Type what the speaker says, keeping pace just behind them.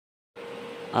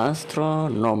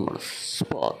Astronomers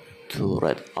spot two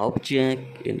red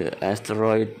objects in the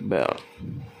asteroid belt.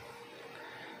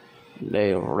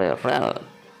 They are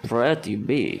pretty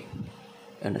big,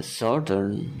 and the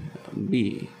southern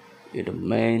B in the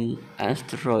main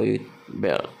asteroid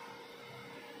belt.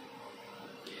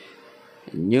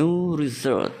 New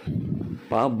research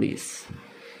published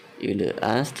in the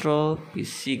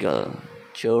Astrophysical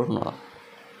Journal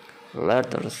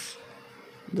Letters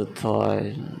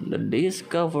detail the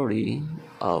discovery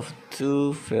of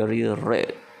two very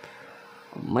rare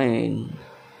main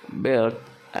belt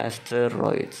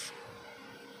asteroids.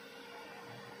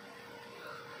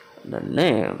 The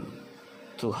name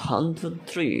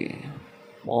 203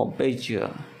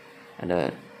 Pompeja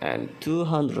and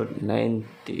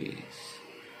 290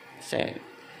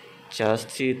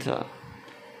 Justitia.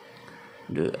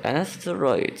 The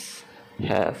asteroids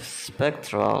have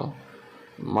spectral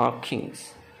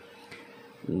markings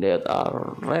that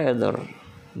are rather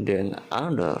than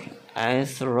other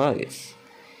asteroids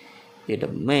in the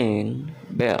main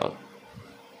belt.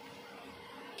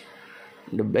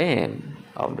 The band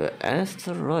of the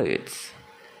asteroids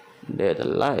that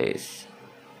lies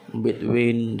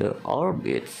between the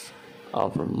orbits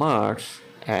of Mars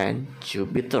and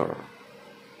Jupiter.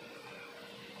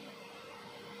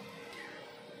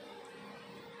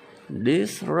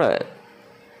 This red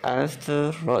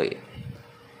asteroid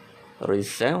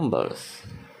resembles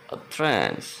a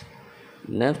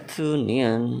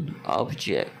trans-Neptunian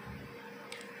object,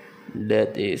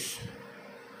 that is,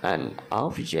 an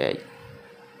object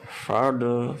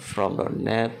farther from the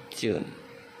Neptune.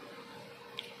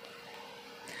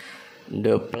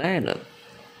 The planet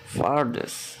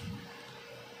farthest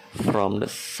from the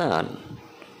Sun,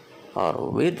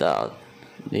 or without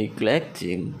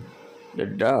neglecting the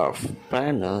dwarf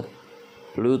planet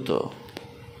Pluto.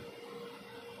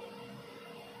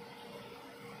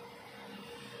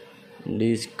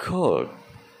 This could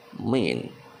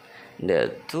mean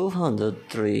that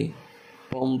 203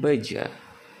 Pompeja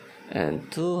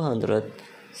and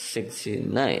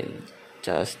 269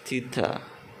 Justitia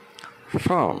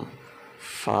from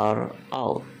far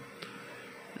out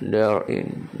there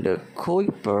in the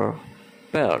Kuiper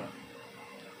Belt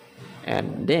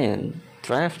and then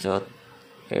drifted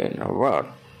inward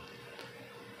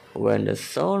when the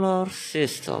solar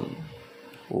system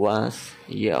was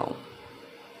young.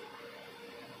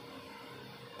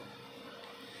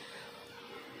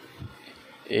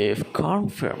 If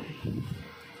confirmed,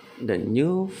 the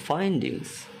new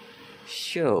findings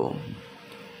show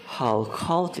how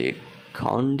chaotic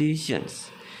conditions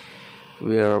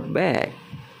were back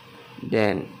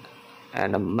then,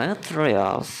 and the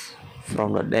materials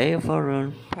from the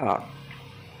different parts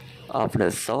of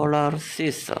the solar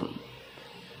system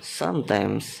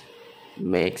sometimes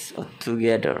mix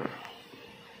together.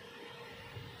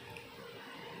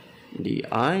 The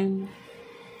aim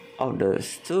of the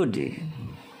study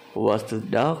was to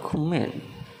document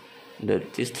the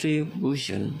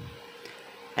distribution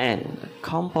and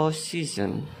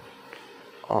composition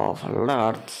of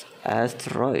large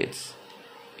asteroids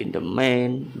in the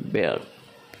main belt.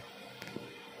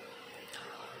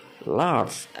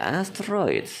 Large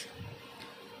asteroids,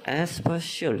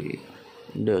 especially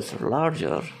those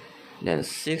larger than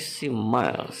 60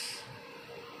 miles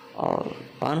or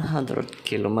 100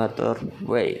 kilometers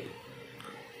weight,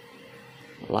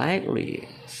 likely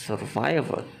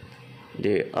survived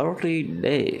the early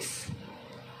days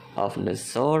of the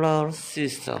solar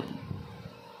system.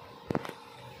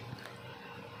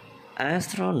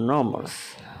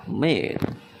 Astronomers made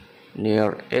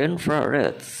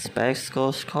near-infrared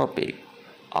spectroscopic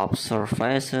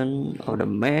observation of the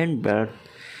main belt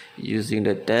using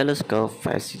the telescope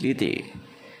facility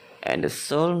and the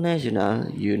Seoul National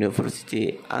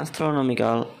University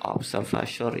Astronomical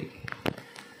Observatory.